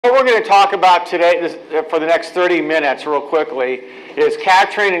What we're going to talk about today, for the next 30 minutes real quickly, is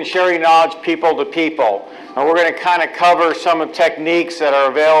capturing and sharing knowledge people to people. And we're going to kind of cover some of the techniques that are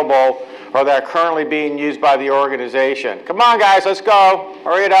available or that are currently being used by the organization. Come on, guys, let's go.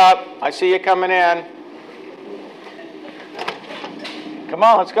 Hurry it up. I see you coming in. Come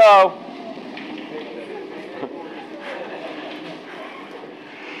on, let's go.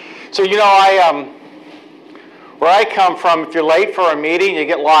 So, you know, where I come from, if you're late for a meeting, you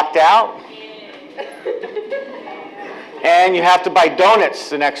get locked out. And you have to buy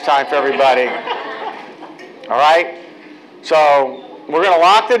donuts the next time for everybody. All right? So we're going to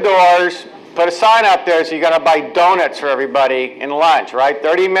lock the doors, put a sign up there, so you're going to buy donuts for everybody in lunch, right?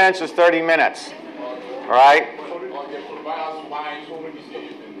 30 minutes is 30 minutes. All right?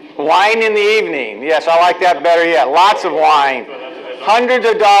 Wine in the evening. Yes, I like that better yet. Lots of wine. Hundreds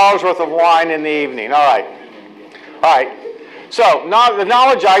of dollars worth of wine in the evening. All right. All right, so now the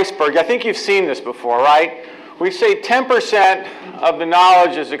knowledge iceberg, I think you've seen this before, right? We say 10% of the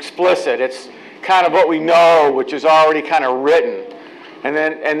knowledge is explicit. It's kind of what we know, which is already kind of written. And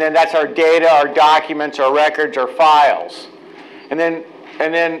then that's our data, our documents, our records, our files. And then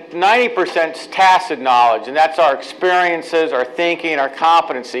 90% is tacit knowledge, and that's our experiences, our thinking, our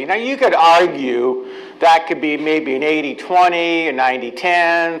competency. Now you could argue that could be maybe an 80-20, a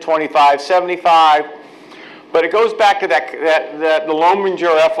 90-10, 25-75. But it goes back to the Lominger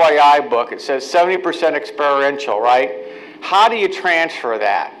FYI book. It says 70% experiential, right? How do you transfer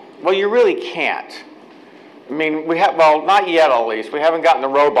that? Well, you really can't. I mean, well, not yet at least. We haven't gotten the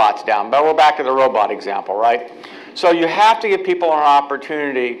robots down, but we're back to the robot example, right? So you have to give people an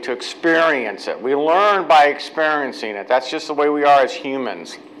opportunity to experience it. We learn by experiencing it. That's just the way we are as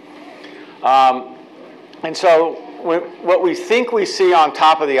humans. And so what we think we see on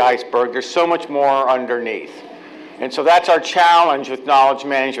top of the iceberg, there's so much more underneath. And so that's our challenge with knowledge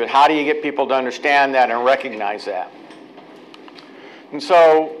management. How do you get people to understand that and recognize that? And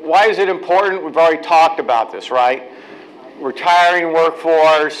so why is it important? We've already talked about this, right? Retiring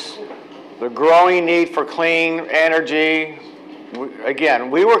workforce, the growing need for clean energy.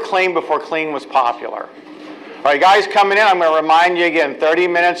 Again, we were clean before clean was popular. All right, guys coming in, I'm going to remind you again, 30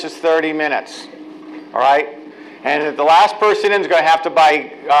 minutes is 30 minutes. All right? And the last person in is going to have to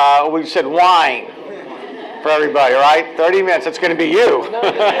buy, we said wine for everybody, all right? 30 minutes, it's going to be you.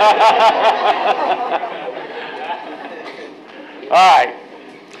 All right.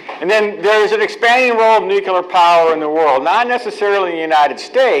 And then there's an expanding role of nuclear power in the world. Not necessarily in the United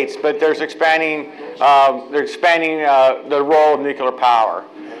States, but there's expanding, the role of nuclear power.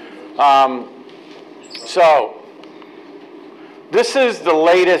 So this is the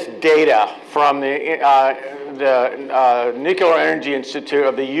latest data from the Nuclear Energy Institute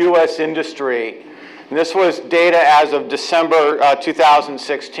of the U.S. industry. And this was data as of December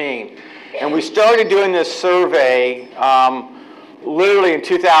 2016. And we started doing this survey literally in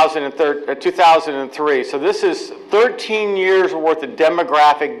 2003. So this is 13 years worth of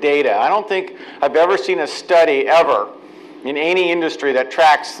demographic data. I don't think I've ever seen a study ever in any industry that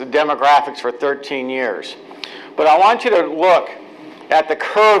tracks the demographics for 13 years. But I want you to look at the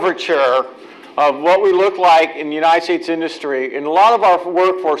curvature of what we look like in the United States industry. In a lot of our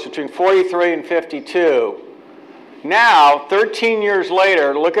workforce between 43 and 52, now, 13 years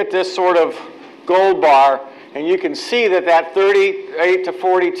later, look at this sort of gold bar, and you can see that 38 to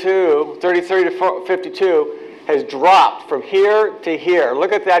 42, 33 to 52 has dropped from here to here.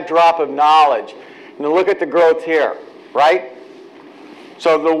 Look at that drop of knowledge. And then look at the growth here, right?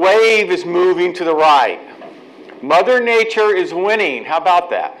 So the wave is moving to the right. Mother Nature is winning. How about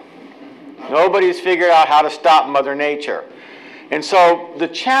that? Nobody's figured out how to stop Mother Nature. And so the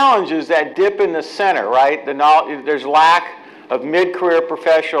challenge is that dip in the center, right? There's lack of mid-career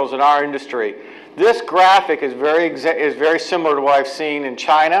professionals in our industry. This graphic is very similar to what I've seen in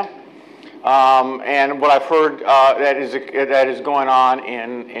China and what I've heard that is going on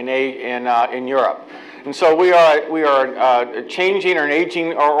in Europe. And so we are changing or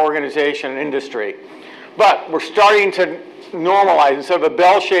aging our organization and industry. But we're starting to normalize. Instead of a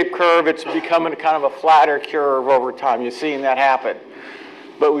bell-shaped curve, it's becoming kind of a flatter curve over time. You're seeing that happen.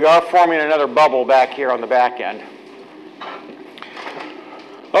 But we are forming another bubble back here on the back end.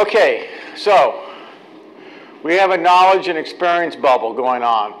 Okay, so we have a knowledge and experience bubble going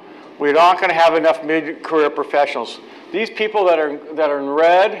on. We're not going to have enough mid-career professionals. These people that are in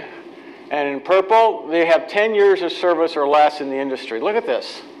red and in purple, they have 10 years of service or less in the industry. Look at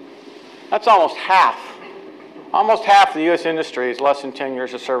this. That's almost half. Almost half the U.S. industry is less than 10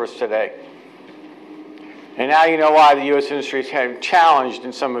 years of service today. And now you know why the U.S. industry is challenged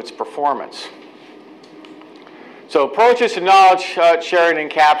in some of its performance. So approaches to knowledge sharing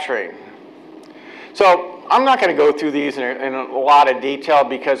and capturing. So I'm not going to go through these in a lot of detail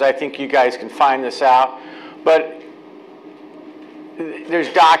because I think you guys can find this out. But there's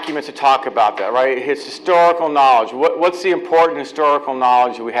documents that talk about that, right? It's historical knowledge. What's the important historical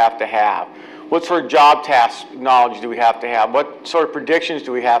knowledge that we have to have? What sort of job task knowledge do we have to have? What sort of predictions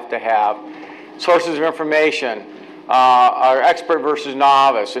do we have to have? Sources of information, our expert versus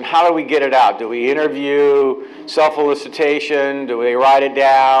novice, and how do we get it out? Do we interview, self-elicitation? Do we write it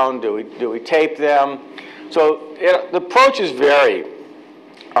down? Do we tape them? So the approaches vary,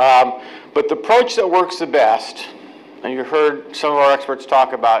 but the approach that works the best, and you heard some of our experts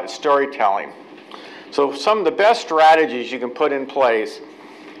talk about, is storytelling. So some of the best strategies you can put in place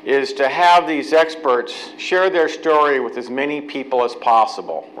is to have these experts share their story with as many people as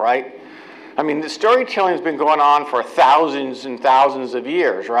possible, right? I mean, the storytelling has been going on for thousands and thousands of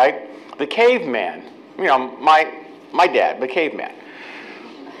years, right? The caveman, you know, my dad, the caveman.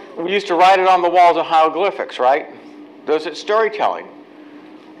 We used to write it on the walls of hieroglyphics, right? Those are storytelling.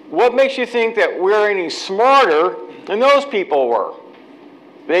 What makes you think that we're any smarter than those people were?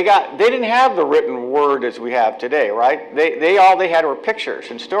 They didn't have the written word as we have today, right? All they had were pictures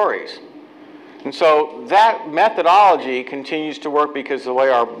and stories. And so that methodology continues to work because of the way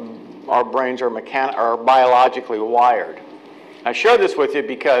our brains are biologically wired. I share this with you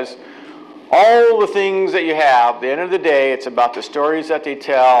because all the things that you have, at the end of the day, it's about the stories that they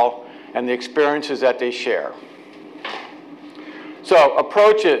tell and the experiences that they share. So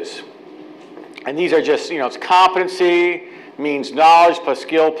approaches, and these are just, it's competency, means knowledge plus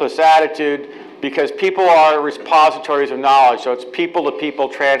skill plus attitude, because people are repositories of knowledge, so it's people-to-people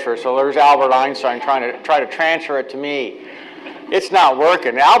transfer. So there's Albert Einstein trying to transfer it to me. It's not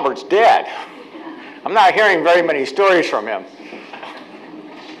working. Albert's dead. I'm not hearing very many stories from him.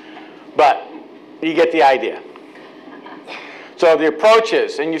 But you get the idea. So the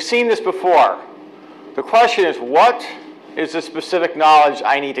approaches, and you've seen this before. The question is, what is the specific knowledge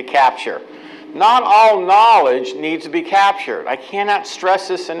I need to capture? Not all knowledge needs to be captured. I cannot stress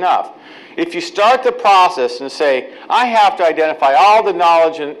this enough. If you start the process and say, I have to identify all the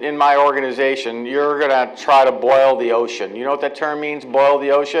knowledge in my organization, you're going to try to boil the ocean. You know what that term means, boil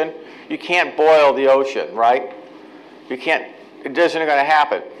the ocean? You can't boil the ocean, right? You can't, it isn't going to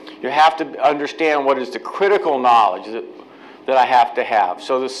happen. You have to understand what is the critical knowledge that I have to have.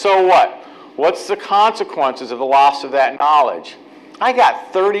 So what? What's the consequences of the loss of that knowledge? I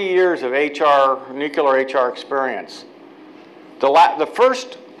got 30 years of nuclear HR experience. The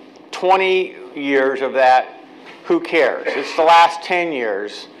first 20 years of that, who cares? It's the last 10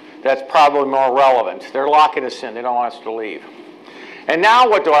 years that's probably more relevant. They're locking us in. They don't want us to leave. And now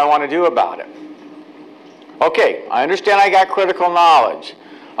what do I want to do about it? Okay, I understand I got critical knowledge.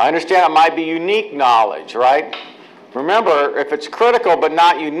 I understand it might be unique knowledge, right? Remember, if it's critical but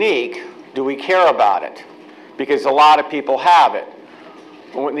not unique, do we care about it? Because a lot of people have it.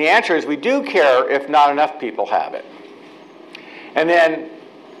 And the answer is we do care if not enough people have it. And then,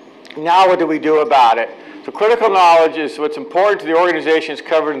 now what do we do about it? So critical knowledge is what's important to the organization is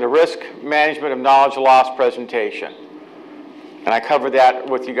covered in the risk management of knowledge loss presentation. And I covered that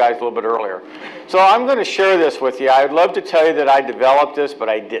with you guys a little bit earlier. So I'm going to share this with you. I'd love to tell you that I developed this, but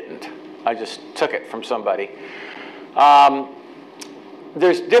I didn't. I just took it from somebody.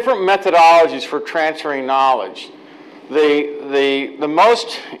 There's different methodologies for transferring knowledge. The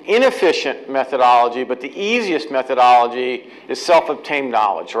most inefficient methodology, but the easiest methodology, is self-obtained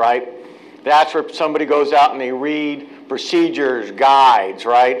knowledge, right? That's where somebody goes out and they read procedures, guides,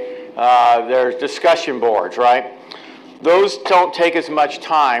 right? There's discussion boards, right? Those don't take as much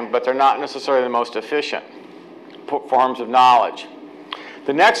time, but they're not necessarily the most efficient forms of knowledge.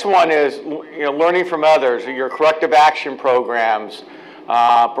 The next one is learning from others, your corrective action programs,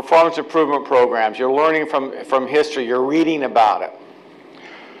 performance improvement programs. You're learning from history. You're reading about it.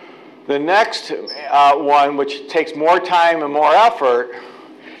 The next one, which takes more time and more effort,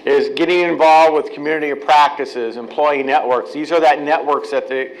 is getting involved with community of practices, employee networks. These are that networks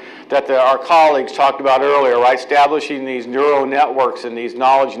that our colleagues talked about earlier, right? Establishing these neural networks and these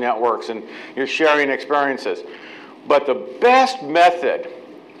knowledge networks, and you're sharing experiences. But the best method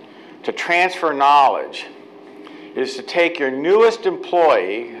to transfer knowledge is to take your newest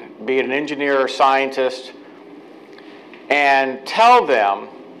employee, be it an engineer or scientist, and tell them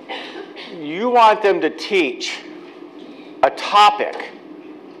you want them to teach a topic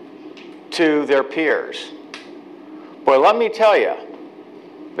to their peers. Boy, let me tell you,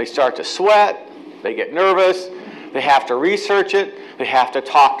 they start to sweat, they get nervous, they have to research it, they have to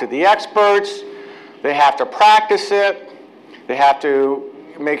talk to the experts, they have to practice it, they have to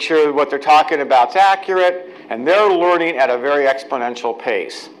make sure what they're talking about is accurate, And they're learning at a very exponential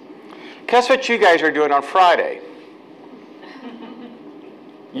pace. Guess what you guys are doing on Friday?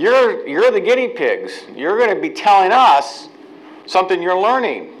 You're the guinea pigs. You're going to be telling us something you're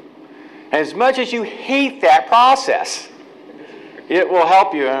learning. And as much as you hate that process, it will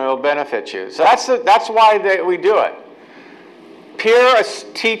help you and it will benefit you. So that's why we do it. Peer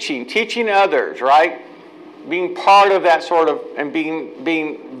teaching others, right? Being part of that sort of, and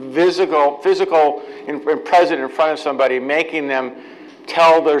being physical and present in front of somebody, making them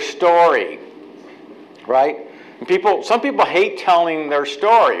tell their story, right? And some people hate telling their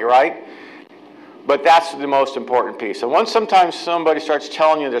story, right? But that's the most important piece. And sometimes somebody starts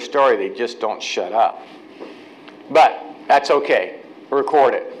telling you their story, they just don't shut up. But that's okay.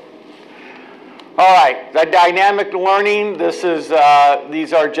 Record it. All right, the dynamic learning,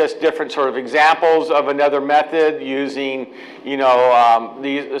 these are just different sort of examples of another method using,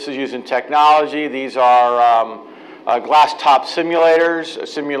 this is using technology. These are glass top simulators,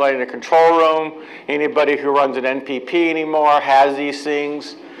 simulating a control room. Anybody who runs an NPP anymore has these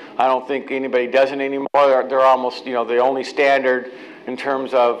things. I don't think anybody does it anymore. They're almost, the only standard in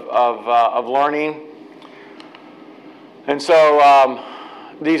terms of learning. And so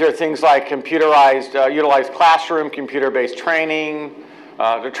these are things like computerized, utilized classroom, computer-based training.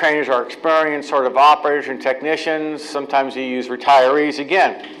 The trainers are experienced sort of operators and technicians. Sometimes you use retirees.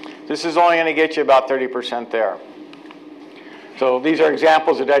 Again, this is only going to get you about 30% there. So these are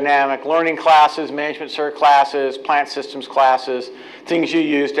examples of dynamic learning classes, management cert classes, plant systems classes, things you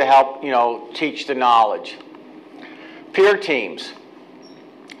use to help, teach the knowledge. Peer teams.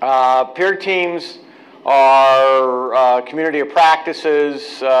 Peer teams are community of practices.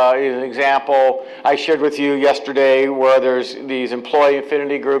 Is an example I shared with you yesterday where there's these employee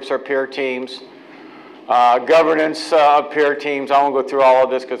affinity groups are peer teams. Governance peer teams. I won't go through all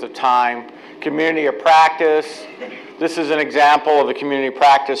of this because of time. Community of practice. This is an example of the community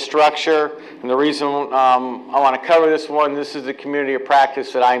practice structure. And the reason I want to cover this one, this is the community of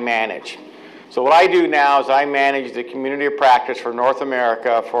practice that I manage. So what I do now is I manage the community of practice for North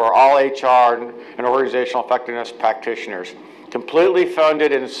America for all HR and organizational effectiveness practitioners. Completely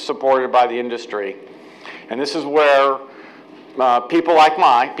funded and supported by the industry. And this is where people like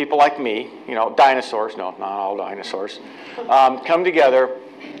me, dinosaurs, no, not all dinosaurs, come together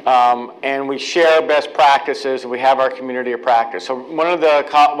and we share best practices and we have our community of practice. So one of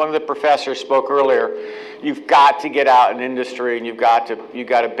the professors spoke earlier, you've got to get out in industry and you've got to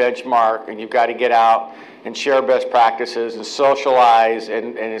benchmark and you've got to get out and share best practices and socialize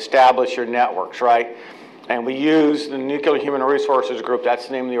and establish your networks, right? And we use the Nuclear Human Resources Group, that's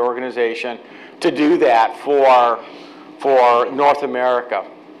the name of the organization, to do that for North America.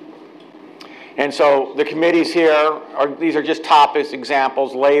 And so the committees here, these are just topics,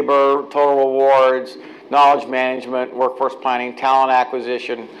 examples: labor, total rewards, knowledge management, workforce planning, talent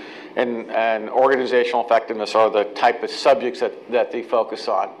acquisition, and organizational effectiveness are the type of subjects that they focus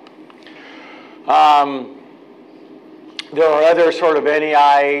on. There are other sort of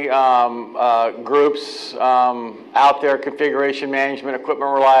NEI groups out there: configuration management,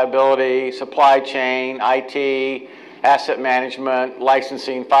 equipment reliability, supply chain, IT, asset management,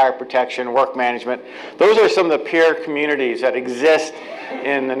 licensing, fire protection, work management. Those are some of the peer communities that exist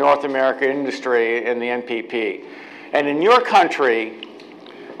in the North American industry in the NPP. And in your country,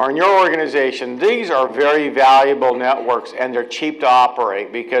 or in your organization, these are very valuable networks and they're cheap to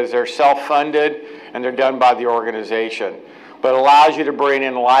operate because they're self-funded and they're done by the organization. But it allows you to bring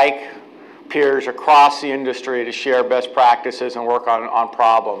in like peers across the industry to share best practices and work on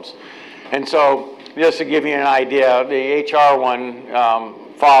problems. And so, just to give you an idea, the HR one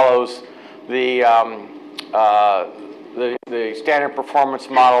follows the standard performance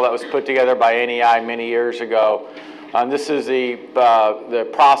model that was put together by NEI many years ago. This is the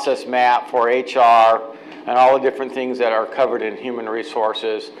process map for HR and all the different things that are covered in human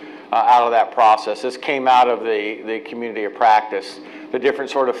resources out of that process. This came out of the community of practice, the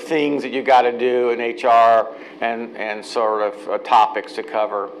different sort of things that you got to do in HR and sort of topics to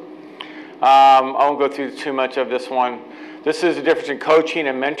cover. I won't go through too much of this one. This is the difference in coaching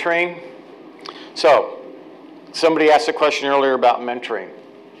and mentoring. So, somebody asked a question earlier about mentoring.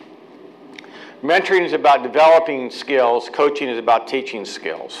 Mentoring is about developing skills. Coaching is about teaching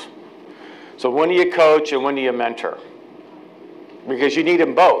skills. So when do you coach and when do you mentor? Because you need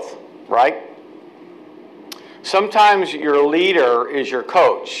them both, right? Sometimes your leader is your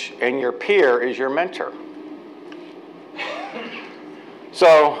coach and your peer is your mentor.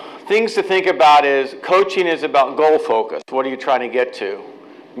 So, things to think about is coaching is about goal focus. What are you trying to get to?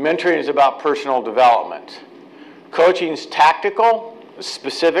 Mentoring is about personal development. Coaching is tactical.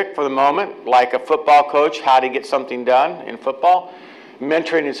 specific for the moment, like a football coach, how to get something done in football.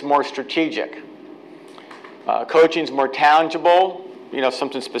 Mentoring is more strategic. Coaching is more tangible,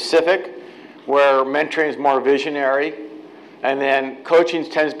 something specific, where mentoring is more visionary. And then coaching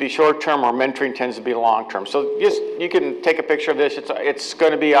tends to be short-term, or mentoring tends to be long-term. So you can take a picture of this. It's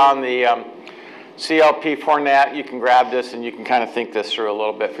going to be on the CLP format. You can grab this and you can kind of think this through a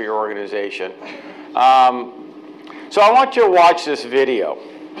little bit for your organization. So I want you to watch this video.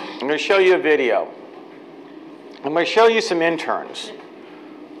 I'm going to show you a video. I'm going to show you some interns,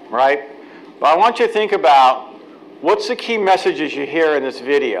 right? But I want you to think about what's the key messages you hear in this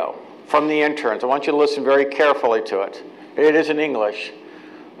video from the interns. I want you to listen very carefully to it. It is in English,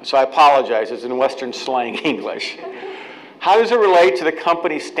 so I apologize. It's in Western slang English. How does it relate to the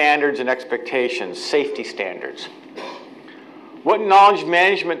company standards and expectations, safety standards? What knowledge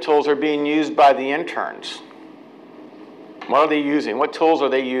management tools are being used by the interns? What are they using? What tools are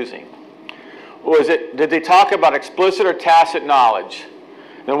they using? Did they talk about explicit or tacit knowledge?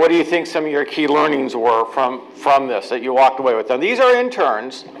 And what do you think some of your key learnings were from this that you walked away with? Now, these are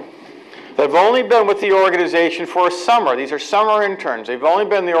interns that have only been with the organization for a summer. These are summer interns. They've only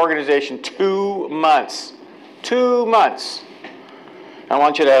been in the organization 2 months. 2 months. I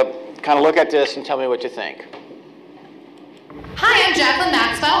want you to kind of look at this and tell me what you think. Hi, I'm Jacqueline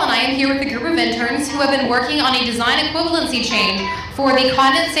Maxwell, and I am here with a group of interns who have been working on a design equivalency change for the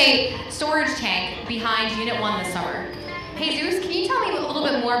condensate storage tank behind Unit 1 this summer. Jesus, can you tell me a little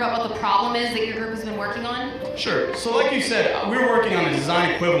bit more about what the problem is that your group has been working on? Sure. So like you said, we're working on a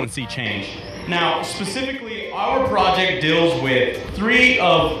design equivalency change. Now, specifically, our project deals with 3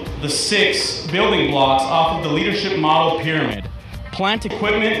 of the 6 building blocks off of the leadership model pyramid: plant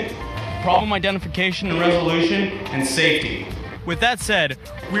equipment, problem identification and resolution, and safety. With that said,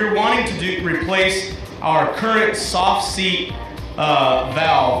 we're wanting to replace our current soft seat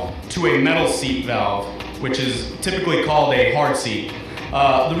valve to a metal seat valve, which is typically called a hard seat.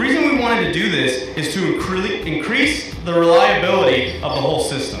 The reason we wanted to do this is to increase the reliability of the whole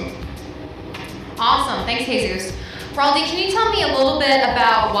system. Awesome, thanks Jesus. Raldi, can you tell me a little bit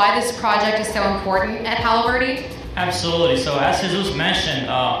about why this project is so important at Palo Verde? Absolutely. So as Jesus mentioned,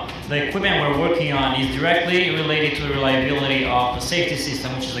 the equipment we're working on is directly related to the reliability of the safety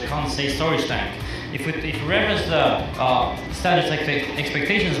system, which is a condensate storage tank. If we reference the standards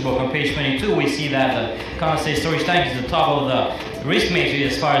expectations book on page 22, we see that the condensate storage tank is the top of the risk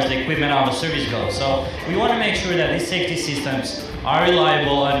matrix as far as the equipment out of service goes. So we want to make sure that these safety systems are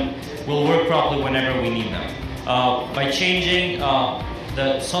reliable and will work properly whenever we need them. By changing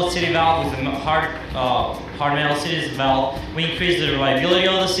the soft city valve with the hard metal city valve, we increase the reliability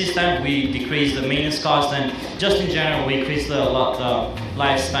of the system, we decrease the maintenance cost, and just in general, we increase the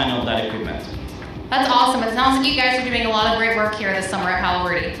lifespan of that equipment. That's awesome. It sounds like you guys are doing a lot of great work here this summer at Palo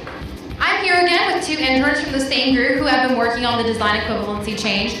Verde. I'm here again with 2 interns from the same group who have been working on the design equivalency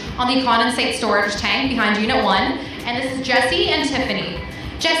change on the condensate storage tank behind Unit 1, and this is Jesse and Tiffany.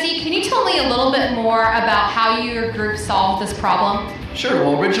 Jesse, can you tell me a little bit more about how your group solved this problem? Sure.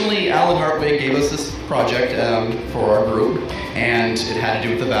 Well, originally Alan Hartwig gave us this project for our group, and it had to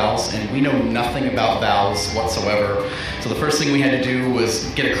do with the valves, and we know nothing about valves whatsoever. So the first thing we had to do was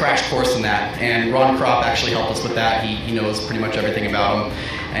get a crash course in that, and Ron Kropp actually helped us with that. He knows pretty much everything about them,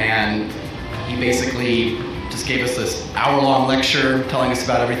 and he basically just gave us this hour-long lecture telling us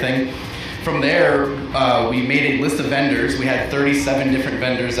about everything. From there, we made a list of vendors. We had 37 different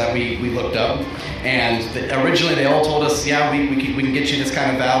vendors that we looked up. And originally they all told us, yeah, we can get you this kind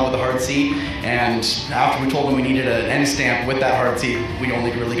of valve with a hard seat. And after we told them we needed an end stamp with that hard seat, we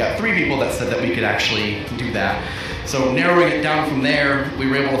only really got 3 people that said that we could actually do that. So narrowing it down from there, we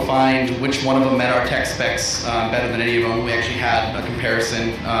were able to find which one of them met our tech specs better than any of them. We actually had a comparison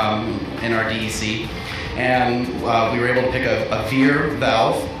in our DEC. And we were able to pick a Veer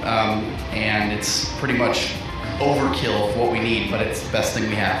valve, and it's pretty much overkill for what we need, but it's the best thing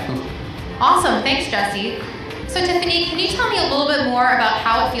we have. Awesome, thanks Jesse. So Tiffany, can you tell me a little bit more about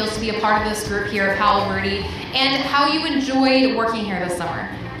how it feels to be a part of this group here at Palo Verde, and how you enjoyed working here this summer?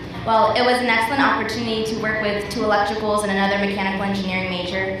 Well, it was an excellent opportunity to work with 2 electricals and another mechanical engineering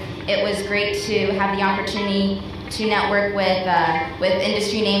major. It was great to have the opportunity to network with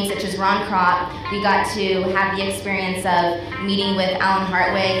industry names such as Ron Kropp. We got to have the experience of meeting with Alan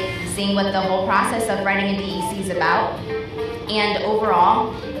Hartwig, seeing what the whole process of writing a DEC is about. And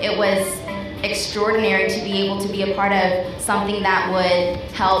overall, it was extraordinary to be able to be a part of something that would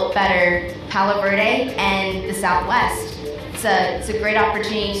help better Palo Verde and the Southwest. It's a great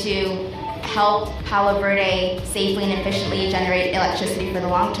opportunity to help Palo Verde safely and efficiently generate electricity for the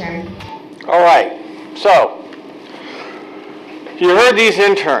long term. All right, so You heard these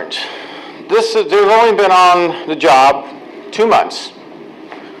interns. They've only been on the job 2 months,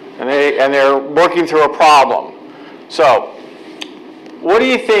 and they're working through a problem. So, what do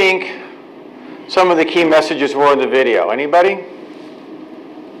you think some of the key messages were in the video? Anybody?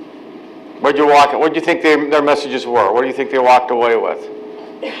 What do you think their messages were? What do you think they walked away with?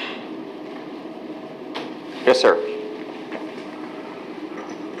 Yes, sir.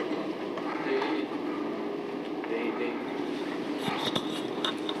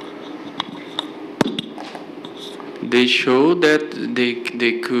 They showed that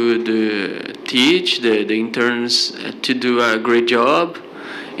they could teach the interns to do a great job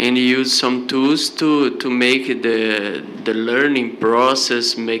and use some tools to make the learning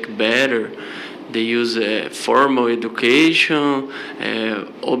process make better. They use formal education,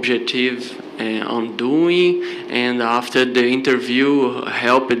 objective on doing, and after the interview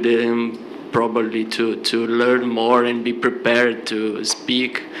help them probably to learn more and be prepared to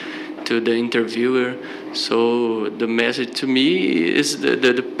speak to the interviewer. So the message to me is that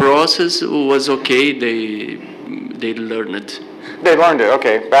the process was okay. They learned it. They learned it.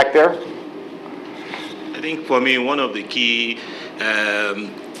 Okay, back there. I think for me, one of the key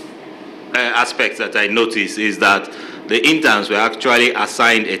aspects that I noticed is that the interns were actually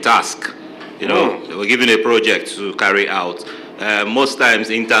assigned a task. You know, they were given a project to carry out. Most times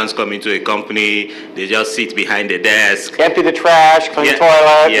interns come into a company, they just sit behind the desk. Empty the trash, clean the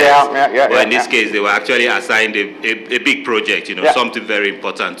toilet. Yeah. But in this case, they were actually assigned a big project, you know, something very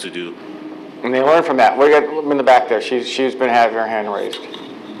important to do. And they learn from that. We got in the back there. She's been having her hand raised.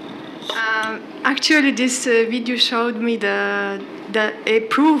 Actually, this video showed me a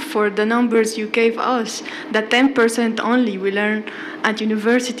proof for the numbers you gave us, that 10% only we learn at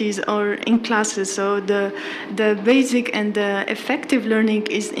universities or in classes. So the basic and the effective learning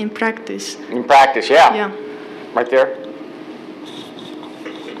is in practice. In practice, yeah. Yeah. Right there.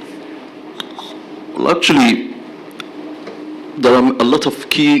 Well, actually, there are a lot of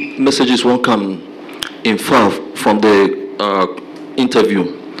key messages one can infer from the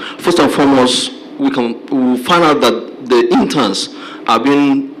interview. First and foremost, we will find out that the interns are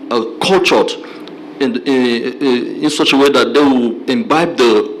being cultured in such a way that they will imbibe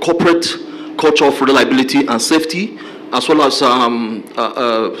the corporate culture of reliability and safety, as well as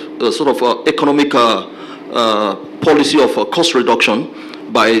a sort of economic policy of cost reduction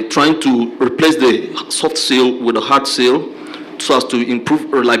by trying to replace the soft skill with a hard skill so as to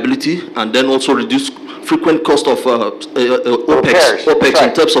improve reliability and then also reduce frequent cost of OPEX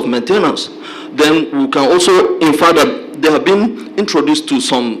in terms of maintenance. Then we can also infer that they have been introduced to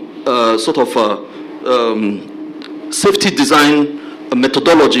some sort of safety design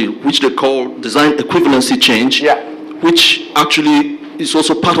methodology, which they call design equivalency change, which actually is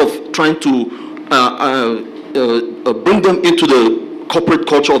also part of trying to bring them into the corporate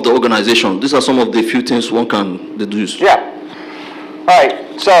culture of the organization. These are some of the few things one can deduce. Yeah. All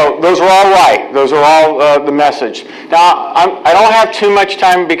right, so those are all right. Those are all the message. Now, I don't have too much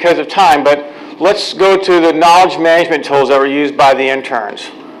time because of time, but let's go to the knowledge management tools that were used by the interns.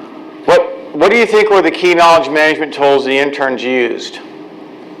 What do you think were the key knowledge management tools the interns used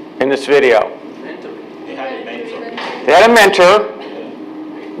in this video? They had a mentor. They had a mentor,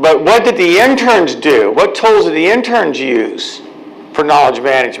 but what did the interns do? What tools did the interns use for knowledge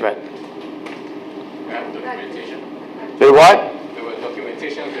management? They what?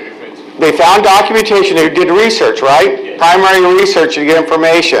 They found documentation. They did research, right? Yes. Primary research to get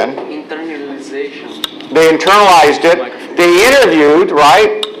information. Internalization. They internalized it. They interviewed,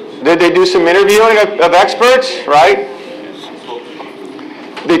 right? Did they do some interviewing of experts, right?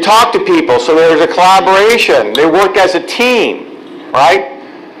 They talked to people, so there was a collaboration. They worked as a team, right?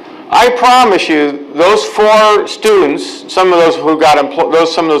 I promise you, those 4 students, some of those who got employed,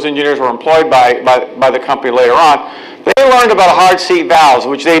 some of those engineers were employed by the company later on. They learned about hard seat valves,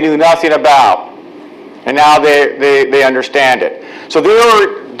 which they knew nothing about, and now they understand it. So they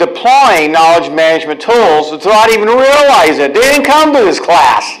were deploying knowledge management tools without even realizing it. They didn't come to this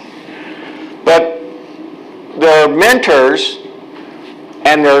class, but their mentors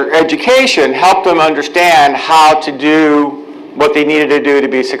and their education helped them understand how to do what they needed to do to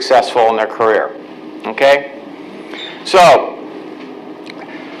be successful in their career. Okay? So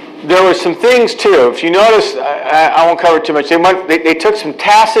there were some things too. If you notice, I won't cover too much. They took some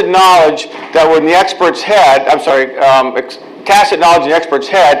tacit knowledge that were in the expert's head. I'm sorry, tacit knowledge in the expert's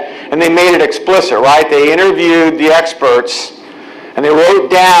head, and they made it explicit. Right? They interviewed the experts, and they wrote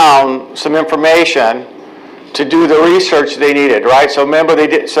down some information to do the research they needed. Right? So remember,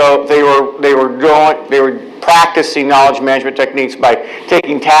 they were practicing knowledge management techniques by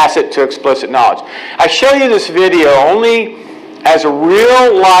taking tacit to explicit knowledge. I show you this video only as a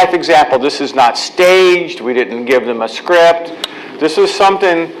real life example. This is not staged. We didn't give them a script. This is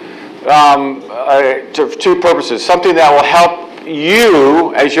something to two purposes. Something that will help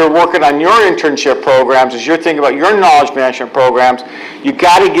you as you're working on your internship programs, as you're thinking about your knowledge management programs. You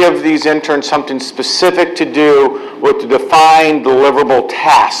got to give these interns something specific to do with the defined deliverable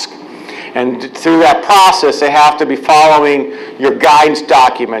task. And through that process, they have to be following your guidance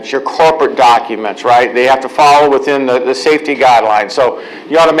documents, your corporate documents, right? They have to follow within the safety guidelines. So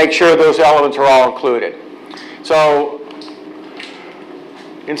you ought to make sure those elements are all included. So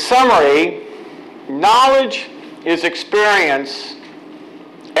in summary, knowledge is experience.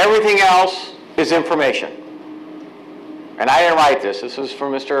 Everything else is information. And I didn't write this. This is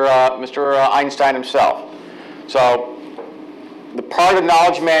from Mr. Einstein himself. So the part of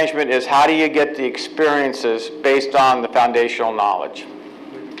knowledge management is how do you get the experiences based on the foundational knowledge.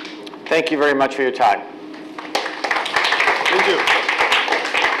 Thank you very much for your time. Thank you.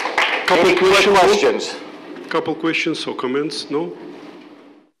 Any quick questions? Couple questions or comments? No?